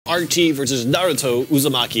RT versus Naruto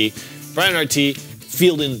Uzumaki. brianRT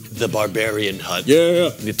fielding the Barbarian Hut. Yeah.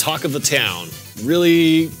 The talk of the town.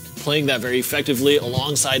 Really playing that very effectively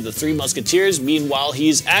alongside the Three Musketeers. Meanwhile,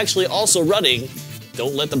 he's actually also running,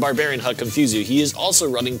 don't let the Barbarian Hut confuse you, he is also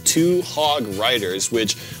running 2 Hog Riders,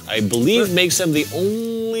 which I believe makes him the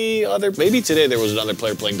only other, maybe today there was another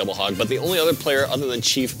player playing double Hog, but the only other player other than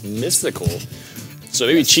Chief Mystical. So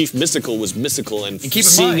maybe Chief Mystical was mystical and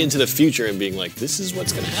seeing into the future and being like, this is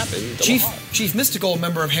what's going to happen. Chief Mystical, a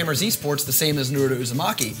member of Hammer's Esports, the same as Naruto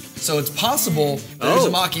Uzumaki. So it's possible that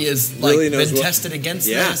Uzumaki is like really been tested against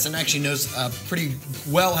this and actually knows pretty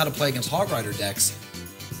well how to play against Hog Rider decks.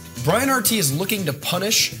 brianRT is looking to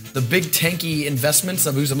punish the big tanky investments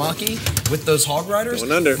of Uzumaki with those Hog Riders.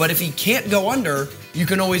 Going under. But if he can't go under, you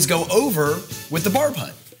can always go over with the Barb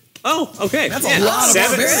Hut. Oh, okay. That's a lot of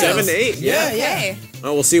barbarians. 7 to 8. Yeah.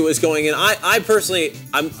 Well, we'll see what's going in. I personally,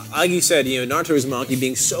 like you said, Naruto Uzumaki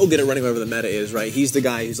being so good at running whatever the meta is, right? He's the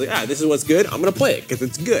guy who's like, this is what's good. I'm gonna play it because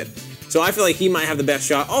it's good. So I feel like he might have the best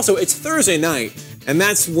shot. Also, it's Thursday night, and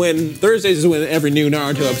that's when Thursdays is when every new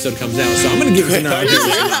Naruto episode comes out. So I'm gonna give it to Naruto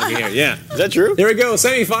Uzumaki here. Yeah, is that true? Here we go.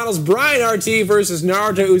 Semifinals: brianRT versus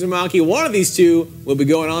Naruto Uzumaki. One of these two will be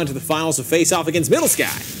going on to the finals to face off against Middle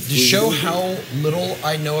Sky. To show how little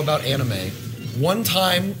I know about anime, one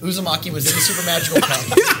time Uzumaki was in the Super Magical Cup,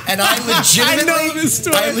 and I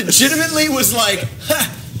legitimately was like,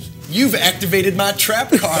 ha, you've activated my trap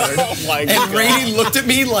card. Oh my God. And Rainey looked at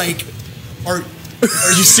me like, are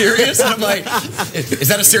you serious? And I'm like, is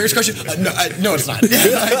that a serious question? No, it's not.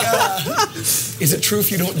 Is it true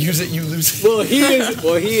if you don't use it, you lose it? Well,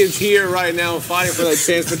 he is here right now fighting for that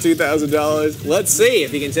chance for $2,000. Let's see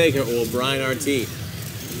if he can take it. Well, brianRT.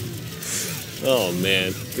 Oh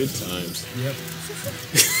man, good times. Yep.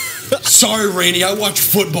 Sorry, Rainey, I watch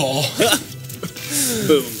football.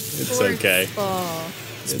 Boom. It's okay. It's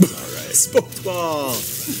alright. Sports ball.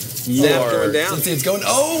 Zap going down. It's going.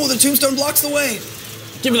 Oh, the tombstone blocks the way.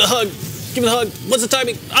 Give me the hug. Give me the hug. What's the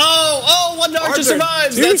timing? Oh, one Archer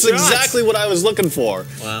survives. That's exactly what I was looking for.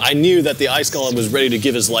 Wow. I knew that the Ice Golem was ready to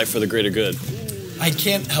give his life for the greater good. I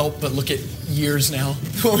can't help but look at years now.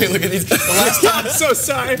 When we look at these, the last time, I'm so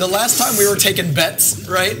sorry. The last time we were taking bets,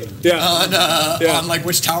 right? Yeah. On like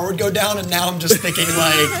which tower would go down, and now I'm just thinking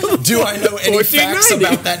like, do I know any facts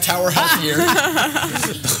about that tower health year?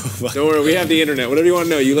 Don't worry, we have the internet. Whatever you want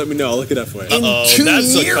to know, you let me know. I'll look it up for you. In 2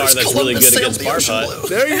 that's years, a car that's really good against Barb Hut.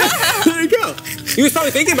 There you go. There you go. He was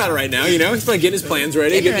probably thinking about it right now. He's probably getting his plans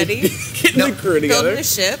ready. Getting the crew together. Building a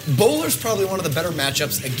ship. Bowler's probably one of the better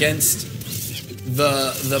matchups against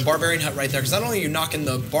the Barbarian Hut right there, because not only are you knocking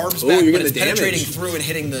the barbs back, but it's penetrating through and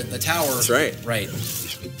hitting the tower. That's right. Right.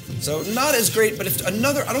 So not as great, but if I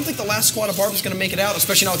don't think the last squad of barbs is going to make it out,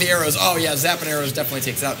 especially not with the arrows. Oh yeah, zapping arrows definitely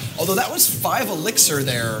takes it out. Although that was 5 elixir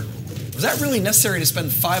there. Was that really necessary to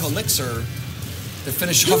spend 5 elixir to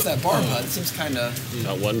finish off that barb hut? It seems kind of...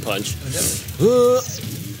 Not one punch.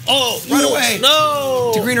 Right away!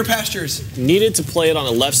 No! To greener pastures. Needed to play it on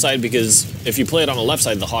the left side because if you play it on the left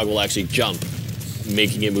side, the hog will actually jump,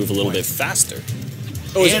 making it move a little bit faster.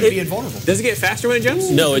 Oh, and be invulnerable. Does it get faster when it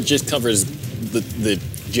jumps? No, it just covers the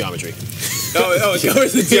geometry. Oh, it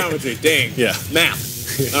covers the geometry. Dang. Yeah.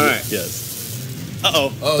 Math. All right. Yes.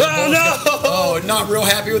 Uh-oh. Oh, not real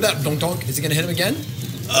happy with that. Donk. Is he going to hit him again?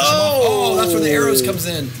 Oh, that's where the arrows comes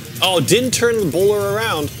in. Oh, didn't turn the bowler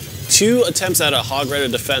around. 2 attempts at a Hog Rider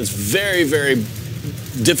defense. Very, very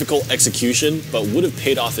difficult execution, but would have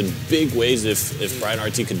paid off in big ways if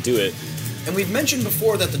brianRT could do it. And we've mentioned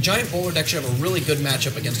before that the Giant Bowler deck should have a really good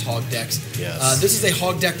matchup against Hog decks. Yes. This is a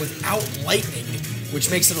Hog deck without Lightning, which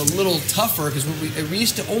makes it a little tougher, because we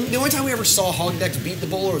used to the only time we ever saw Hog decks beat the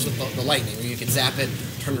Bowler was with the Lightning, where you could zap it,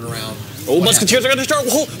 turn it around. Oh, Musketeers are going to start.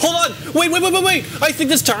 Hold on. Wait. I think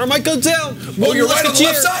this tower might go down. Oh, you're right on the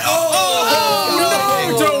left side. Oh,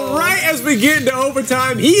 no. So right as we get into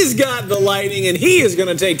overtime, he's got the Lightning, and he is going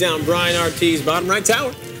to take down brianRT's bottom right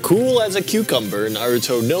tower. Cool as a cucumber,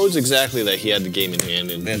 Naruto knows exactly that he had the game in hand,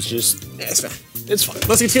 and it's just... It's fine. It's fine.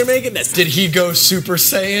 Musketeer make it. Did he go Super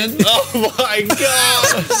Saiyan? Oh my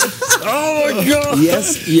god! Oh my god!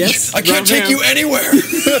 Yes. I can't take you anywhere.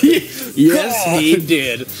 Yes, he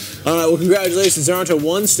did. All right, well, congratulations, Naruto.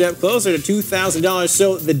 One step closer to $2,000.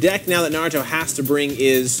 So the deck now that Naruto has to bring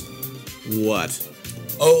is what?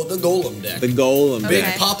 Oh, the Golem deck. The Golem Big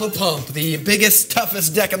deck. Papa Pump, the biggest,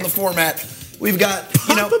 toughest deck in the format. We've got,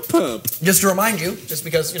 Papa Pump. Just to remind you, just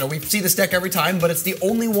because, we see this deck every time, but it's the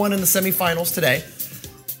only one in the semifinals today.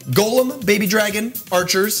 Golem, Baby Dragon,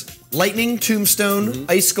 Archers, Lightning, Tombstone,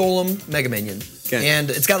 Ice Golem, Mega Minion. Okay.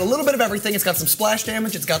 And it's got a little bit of everything. It's got some splash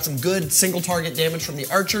damage. It's got some good single target damage from the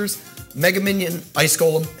Archers. Mega Minion, Ice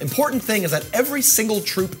Golem. Important thing is that every single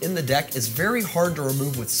troop in the deck is very hard to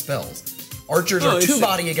remove with spells. Archers are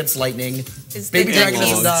 2-body against lightning. Baby Dragon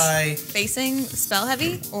doesn't die. Facing spell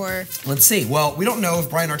heavy or? Let's see. Well, we don't know if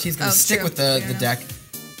brianRT is going to stick with the deck.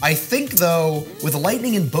 I think, though, with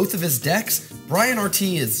lightning in both of his decks,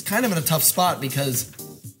 brianRT is kind of in a tough spot because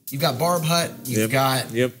you've got Barb Hut, you've got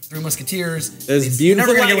Three Musketeers. There's you're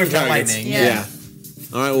never beautiful going to get with lightning. lightning. Yeah.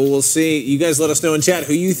 All right, well, we'll see. You guys let us know in chat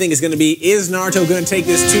who you think is going to be. Is Naruto going to take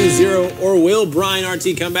this 2-0, or will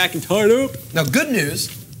brianRT come back and tie it up? Now, good news,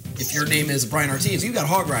 if your name is brianRT, is you got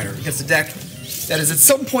Hog Rider against a deck that is at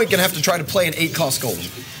some point going to have to try to play an 8-cost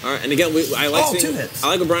Golem. All right, and again, I like 2 hits. I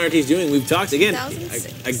like what brianRT is doing. We've talked, again,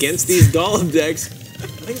 against these Golem decks. I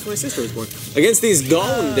think it's when my sister was born. Against these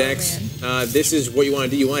Golem decks, this is what you want to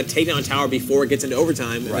do. You want to take down a tower before it gets into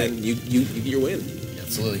overtime, and then you get your win.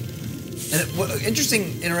 Absolutely. And what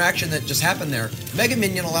interesting interaction that just happened there. Mega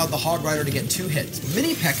Minion allowed the Hog Rider to get 2 hits.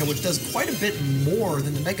 Mini P.E.K.K.A., which does quite a bit more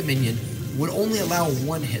than the Mega Minion, would only allow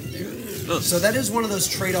 1 hit there. So that is one of those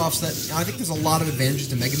trade-offs that I think there's a lot of advantages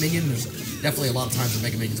to Mega Minion. There's definitely a lot of times where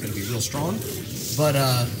Mega Minion is going to be real strong. But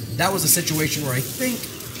that was a situation where I think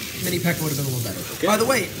Mini P.E.K.K.A. would have been a little better. Okay. By the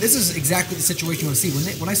way, this is exactly the situation you want to see.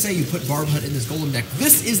 When I say you put Barb Hut in this Golem deck,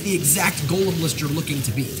 this is the exact Golem list you're looking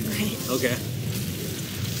to beat. Right. Okay.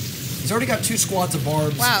 He's already got 2 squads of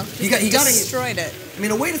Barbs. Wow. He destroyed it. I mean,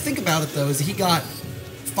 a way to think about it, though, is he got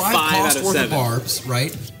 5 cost worth of Barbs,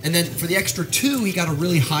 right? And then for the extra 2, he got a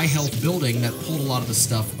really high health building that pulled a lot of the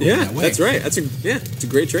stuff over that way. That's right. It's a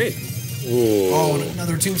great trade. Ooh. Oh, and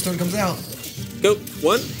another tombstone comes out. Go.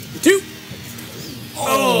 1, 2.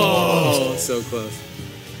 Oh, so close.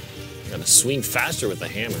 Gotta swing faster with the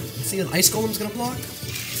hammer. See, an Ice Golem's gonna block.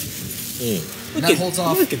 And that holds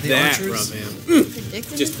off the archers.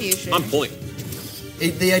 Just fusion. on point.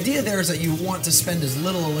 The idea there is that you want to spend as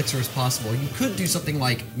little elixir as possible. You could do something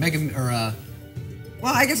like well,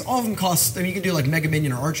 I guess all of them cost. I mean, you could do like Mega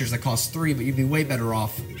Minion or Archers that cost 3, but you'd be way better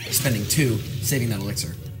off spending 2, saving that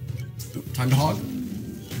elixir. Ooh, time to hog.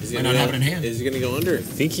 Might not have it in hand. Is he going to go under? I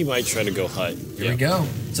think he might try to go Hut. Here we go.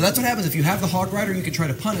 So that's what happens if you have the Hog Rider. You can try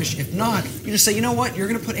to punish. If not, you just say, you know what? You're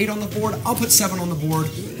going to put 8 on the board. I'll put 7 on the board.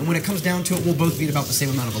 And when it comes down to it, we'll both beat about the same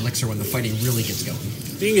amount of elixir when the fighting really gets going.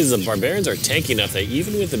 The thing is, the Barbarians are tanky enough that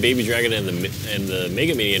even with the Baby Dragon and the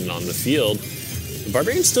Mega Minion on the field, the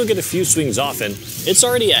Barbarians still get a few swings off, and it's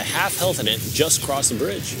already at half health and it just crossed the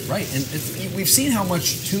bridge. Right, and we've seen how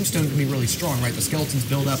much Tombstone can be really strong, right? The skeletons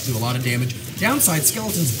build up, do a lot of damage. Downside,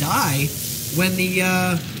 skeletons die when the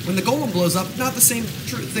golem blows up. Not the same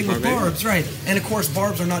thing with barbs, right? And of course,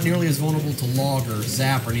 barbs are not nearly as vulnerable to log or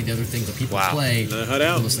zap or any of the other things that people play. Hut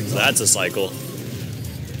out. That's a cycle.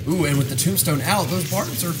 Ooh, and with the Tombstone out, those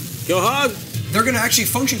barbs are... Go hog! They're going to actually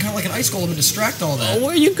function kind of like an Ice Golem and distract all that. Oh,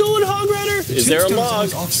 where are you going, Hog Rider? Is there a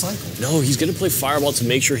log? Off cycle. No, he's going to play Fireball to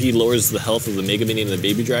make sure he lowers the health of the Mega Minion and the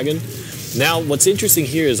Baby Dragon. Now, what's interesting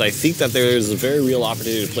here is I think that there's a very real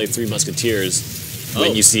opportunity to play 3 Musketeers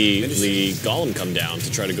when you see the Golem come down to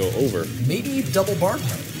try to go over. Maybe double Barb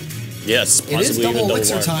Hut. Yes, possibly it is double even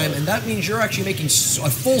elixir time, and that means you're actually making a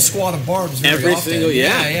full squad of barbs very often. Single,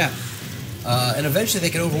 and eventually they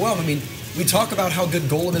can overwhelm. I mean, we talk about how good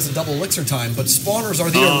Golem is in double elixir time, but spawners are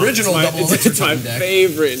the original double elixir time deck. My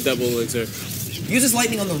favorite in double elixir. Uses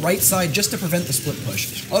lightning on the right side just to prevent the split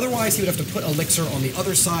push. Otherwise, he would have to put elixir on the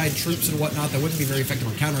other side, troops and whatnot that wouldn't be very effective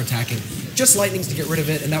on counterattacking. Just lightnings to get rid of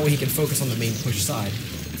it, and that way he can focus on the main push side.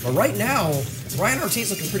 But right now, brianRT is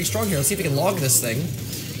looking pretty strong here. Let's see if he can log this thing.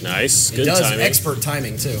 Nice, good timing. It does, timing. Expert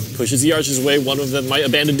timing, too. Pushes the archers away. One of them might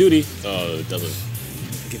abandon duty. Oh, it doesn't.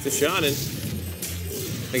 Get the shot in.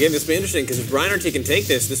 Again, this will be interesting, because if brianRT can take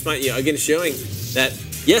this, this might, again, showing that,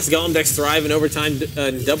 yes, Golem decks thrive in overtime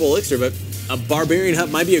double elixir, but a Barbarian Hut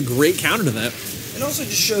might be a great counter to that. It also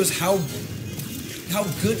just shows how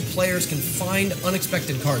good players can find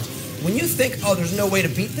unexpected cards. When you think, oh, there's no way to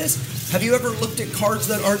beat this, have you ever looked at cards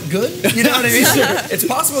that aren't good? You know what I mean? It's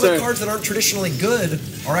possible that cards that aren't traditionally good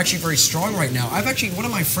are actually very strong right now. One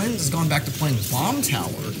of my friends has gone back to playing Bomb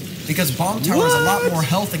Tower, because Bomb Tower has a lot more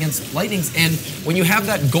health against lightnings, and when you have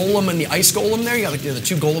that Golem and the Ice Golem there, you got like the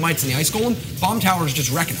 2 Golemites and the Ice Golem, Bomb Tower is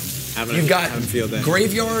just wrecking them. You've got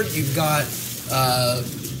Graveyard, you've got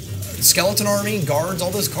Skeleton Army, Guards,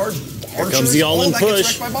 all those cards. Here comes the all-in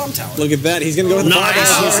push. By Bomb Tower. Look at that. He's going to go with the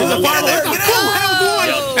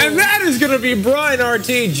And that is going to be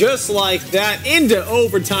brianRT just like that into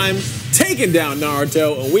overtime, taking down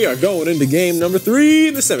Naruto, and we are going into game number 3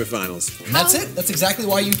 in the semifinals. And that's it. That's exactly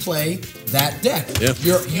why you play that deck. Yeah.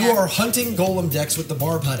 You are hunting Golem decks with the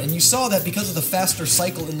Barb Hut, and you saw that because of the faster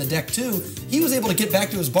cycle in the deck too, he was able to get back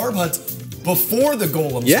to his Barb Huts before the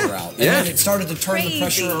golems were out. And then it started to turn the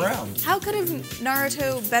pressure around. How could have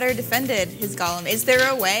Naruto better defended his golem? Is there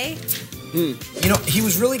a way? You know, he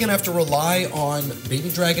was really going to have to rely on Baby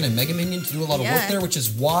Dragon and Mega Minion to do a lot of work there, which is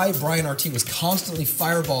why brianRT was constantly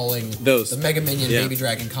fireballing the Mega Minion Baby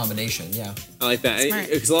Dragon combination. Yeah, I like that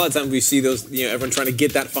because a lot of times we see those, you know, everyone trying to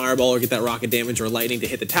get that fireball or get that rocket damage or lightning to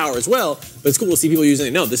hit the tower as well. But it's cool to see people using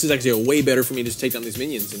it. No, this is actually a way better for me to just take down these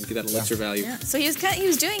minions and get that elixir value. Yeah. So he was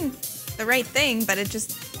doing the right thing, but it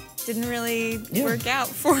just didn't really work out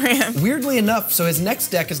for him. Weirdly enough, so his next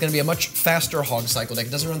deck is going to be a much faster Hog Cycle deck.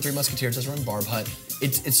 It doesn't run 3 Musketeers, doesn't run Barb Hut.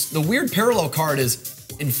 It's the weird parallel card is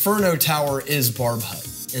Inferno Tower is Barb Hut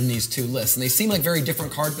in these two lists. And they seem like very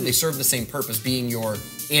different cards, but they serve the same purpose, being your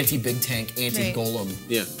anti-big tank,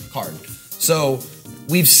 anti-golem card. So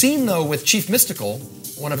we've seen, though, with Chief Mystical,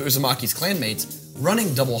 one of Uzumaki's clanmates,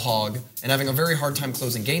 running double Hog and having a very hard time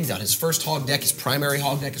closing games out. His first Hog deck, his primary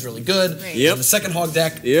Hog deck is really good. Right. The second Hog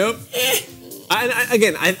deck, I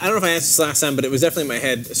don't know if I asked this last time, but it was definitely in my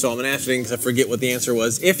head, so I'm going to ask it because I forget what the answer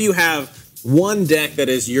was. If you have one deck that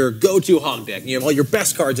is your go-to Hog deck, and you have all your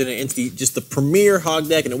best cards in it, it's just the premier Hog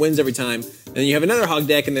deck, and it wins every time, and then you have another Hog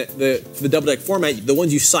deck, and for the double deck format, the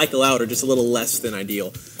ones you cycle out are just a little less than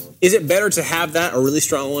ideal. Is it better to have that, a really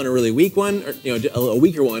strong one, a really weak one, or a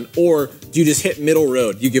weaker one, or do you just hit middle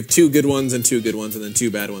road? You give 2 good ones and 2 good ones, and then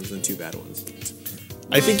 2 bad ones and 2 bad ones.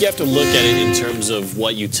 I think you have to look at it in terms of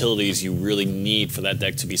what utilities you really need for that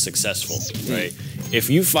deck to be successful, right?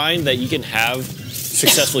 If you find that you can have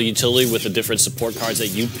successful utility with the different support cards that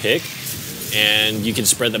you pick, and you can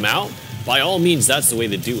spread them out, by all means, that's the way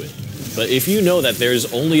to do it. But if you know that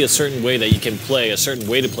there's only a certain way that you can play, a certain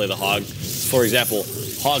way to play the Hog, for example,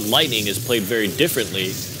 Hog Lightning is played very differently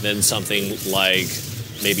than something like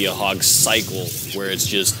maybe a Hog Cycle, where it's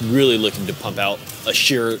just really looking to pump out a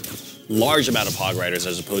sheer large amount of Hog Riders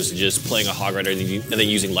as opposed to just playing a Hog Rider and then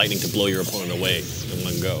using Lightning to blow your opponent away in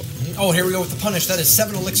one go. Oh, here we go with the punish. That is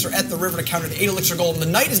 7 elixir at the river to counter the 8 elixir gold. And the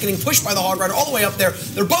knight is getting pushed by the Hog Rider all the way up there.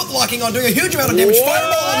 They're both locking on, doing a huge amount of damage.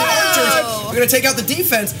 Fireball on the archers. We're going to take out the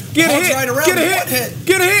defense. Get a hit. Right around. Get a hit. 1 hit.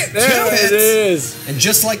 Get a hit. There it is. And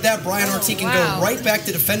just like that, brianRT can go right back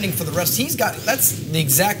to defending for the rest. That's the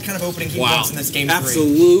exact kind of opening he wants in this game 3.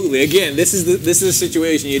 Absolutely. Again, this is the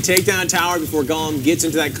situation. You take down a tower before Golem gets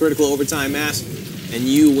into that critical overtime mass, and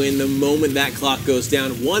you win the moment that clock goes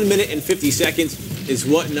down. 1 minute and 50 seconds is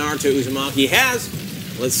what Naruto Uzumaki has.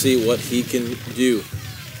 Let's see what he can do.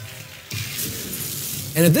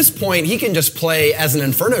 And at this point, he can just play as an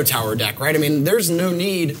Inferno Tower deck, right? I mean, there's no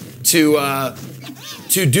need to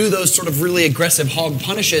do those sort of really aggressive Hog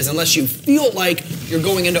punishes unless you feel like you're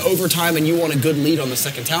going into overtime and you want a good lead on the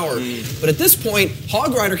second tower. But at this point,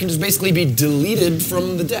 Hog Rider can just basically be deleted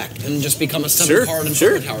from the deck and just become a 7-card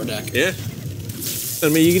Inferno Tower deck. Yeah. I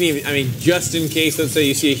mean, you can even, just in case, let's say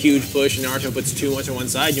you see a huge push and Naruto puts too much on one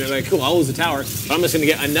side, you're like, cool, I'll lose a tower, but I'm just going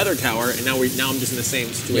to get another tower, and now I'm just in the same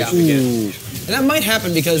situation again. And that might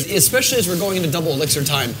happen because, especially as we're going into double elixir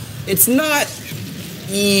time, it's not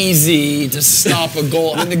easy to stop a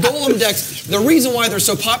golem. I mean, the golem decks, the reason why they're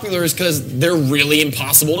so popular is because they're really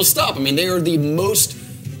impossible to stop. I mean, they are the most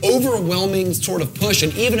overwhelming sort of push,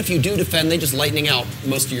 and even if you do defend, they just lightning out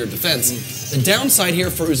most of your defense. The downside here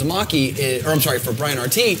for Uzumaki, for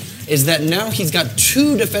brianRT, is that now he's got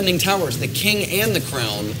 2 defending towers, the king and the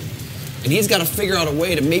crown, and he's got to figure out a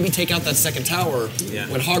way to maybe take out that second tower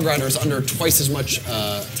when Hog Rider is under twice as much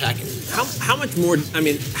attacking. How much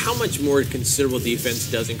more considerable defense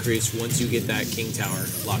does increase once you get that king tower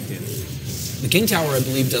locked in? The king tower, I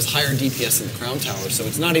believe, does higher DPS than the crown tower, so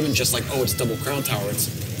it's not even just like, oh, it's double crown tower, it's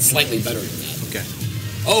slightly better than that. Okay.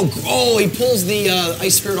 Oh, he pulls the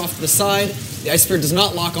Ice Spirit off to the side. The Ice Spirit does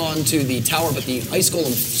not lock on to the tower, but the Ice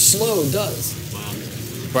Golem slow does. Wow.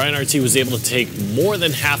 brianRT was able to take more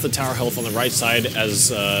than half the tower health on the right side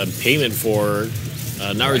as payment for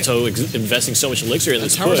Naruto investing so much elixir in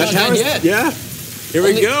this push. Tower's not dead yet. Yeah. Here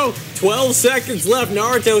we go. 12 seconds left.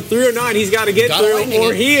 Naruto 309. He's got to get through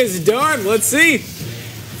or he is done. Let's see.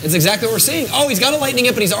 It's exactly what we're seeing. Oh, he's got a lightning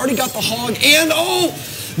it, but he's already got the Hog. And,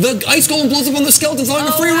 the Ice Golem blows up on the Skeleton's allowing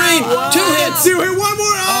a free raid. Wow. 2 hits. 2 hit, 1 more.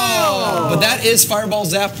 Oh. But that is Fireball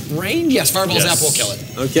Zap rain? Yes, Fireball Zap will kill it.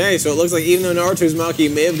 Okay, so it looks like even though Naruto Uzumaki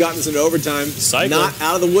may have gotten this into overtime, not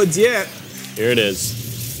out of the woods yet. Here it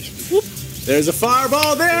is. Whoop. There's a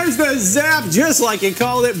Fireball. There's the Zap, just like you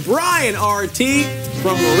called it. brianRT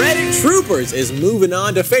from Reddit Troopers is moving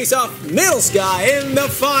on to face off Middle Sky in the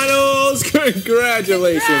finals.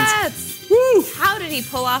 Congratulations. Congrats. Woo. How did he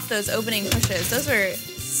pull off those opening pushes? Those were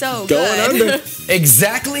so Going good. under.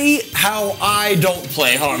 Exactly how I don't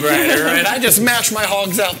play Hog Rider, right? I just mash my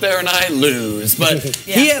hogs out there and I lose. But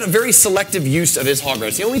he had a very selective use of his Hog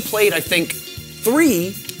Riders. He only played, I think,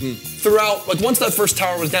 3 throughout, like once that first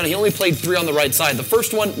tower was down, he only played 3 on the right side. The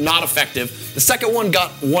first one, not effective. The second one got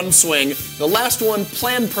 1 swing. The last one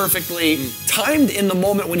planned perfectly, timed in the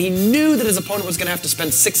moment when he knew that his opponent was gonna have to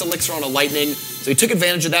spend 6 elixir on a lightning. So he took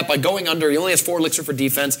advantage of that by going under. He only has 4 elixir for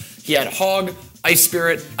defense. He had Hog, Ice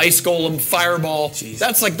Spirit, Ice Golem, Fireball. Jeez.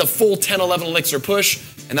 That's like the full 10, 11 elixir push.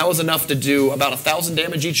 And that was enough to do about 1,000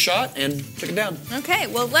 damage each shot and took it down. Okay,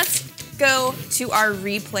 well let's go to our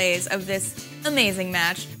replays of this amazing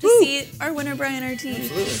match to see our winner, brianRT.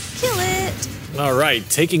 Absolutely. Kill it. All right,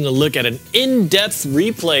 taking a look at an in-depth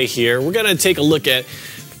replay here. We're gonna take a look at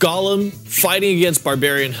Golem fighting against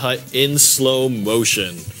Barbarian Hut in slow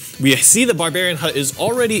motion. We see the Barbarian Hut is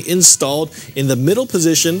already installed in the middle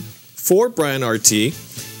position for brianRT.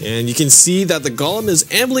 And you can see that the Golem is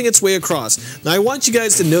ambling its way across. Now I want you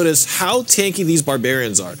guys to notice how tanky these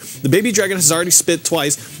Barbarians are. The Baby Dragon has already spit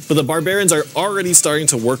twice, but the Barbarians are already starting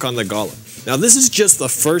to work on the Golem. Now this is just the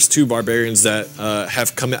first 2 Barbarians that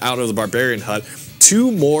have come out of the Barbarian Hut.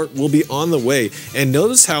 2 more will be on the way. And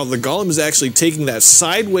notice how the Golem is actually taking that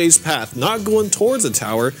sideways path, not going towards the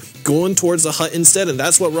tower, going towards the hut instead. And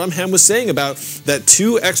that's what Rumham was saying about that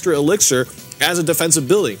 2 extra elixir as a defensive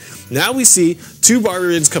building. Now we see 2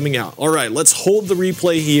 Barbarians coming out. All right, let's hold the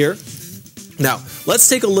replay here. Now, let's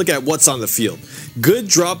take a look at what's on the field. Good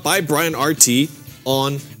drop by brianRT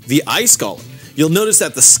on the Ice Golem. You'll notice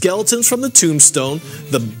that the skeletons from the tombstone,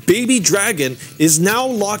 the Baby Dragon, is now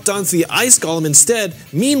locked onto the Ice Golem instead.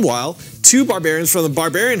 Meanwhile, 2 Barbarians from the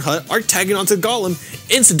Barbarian Hut are tagging onto the Golem.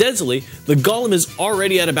 Incidentally, the Golem is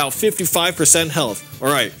already at about 55% health. All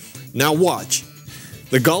right, now watch.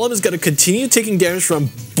 The Golem is going to continue taking damage from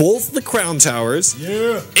both the Crown Towers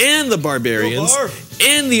and the Barbarians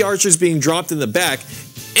and the Archers being dropped in the back.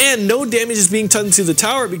 And no damage is being done to the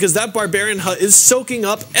tower because that Barbarian Hut is soaking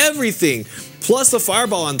up everything. Plus the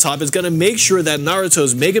Fireball on top is going to make sure that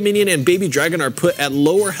Naruto's Mega Minion and Baby Dragon are put at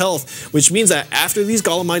lower health, which means that after these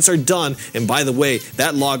Golemites are done, and by the way,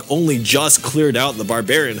 that log only just cleared out the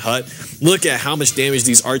Barbarian Hut, look at how much damage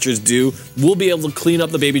these Archers do. We'll be able to clean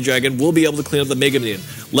up the Baby Dragon, we'll be able to clean up the Mega Minion.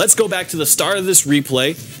 Let's go back to the start of this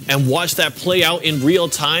replay and watch that play out in real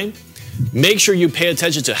time. Make sure you pay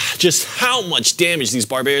attention to just how much damage these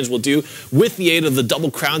Barbarians will do with the aid of the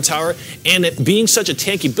double Crown Tower, and it being such a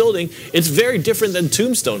tanky building, it's very different than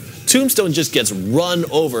Tombstone. Tombstone just gets run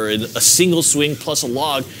over in a single swing plus a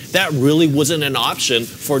log. That really wasn't an option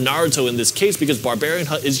for Naruto in this case because Barbarian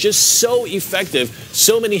Hut is just so effective.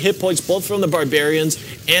 So many hit points both from the Barbarians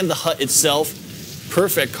and the Hut itself.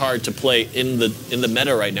 Perfect card to play in the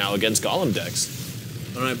meta right now against Golem decks.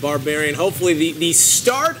 All right, Barbarian. Hopefully the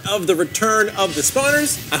start of the return of the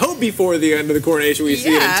spawners. I hope before the end of the coronation we see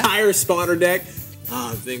an entire spawner deck.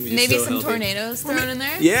 Maybe some tornadoes thrown in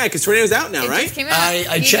there? Yeah, because Tornado's out now, right? Just came out.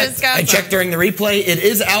 I checked during the replay. It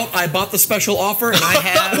is out. I bought the special offer, and I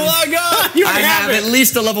have. Oh my God! I have at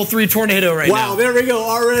least a level 3 tornado right now. Wow, there we go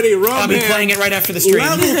already. I'll be playing it right after the stream.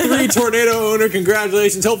 Level 3 tornado owner,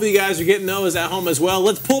 congratulations. Hopefully you guys are getting those at home as well.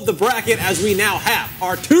 Let's pull up the bracket as we now have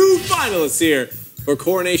our 2 finalists here for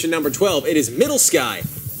coronation number 12. It is Middle Sky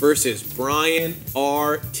versus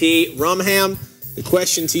brianRT. Rumham, the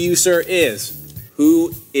question to you, sir, is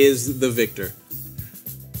who is the victor?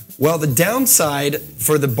 Well, the downside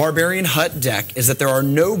for the Barbarian Hut deck is that there are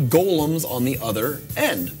no golems on the other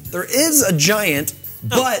end. There is a giant,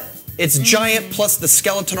 but it's giant plus the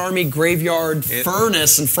skeleton army, graveyard,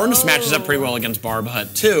 furnace, and furnace matches up pretty well against Barb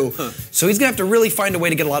Hut too. So he's gonna have to really find a way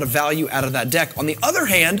to get a lot of value out of that deck. On the other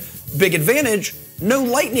hand, big advantage, no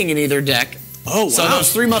lightning in either deck. Oh, wow. So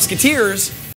those 3 musketeers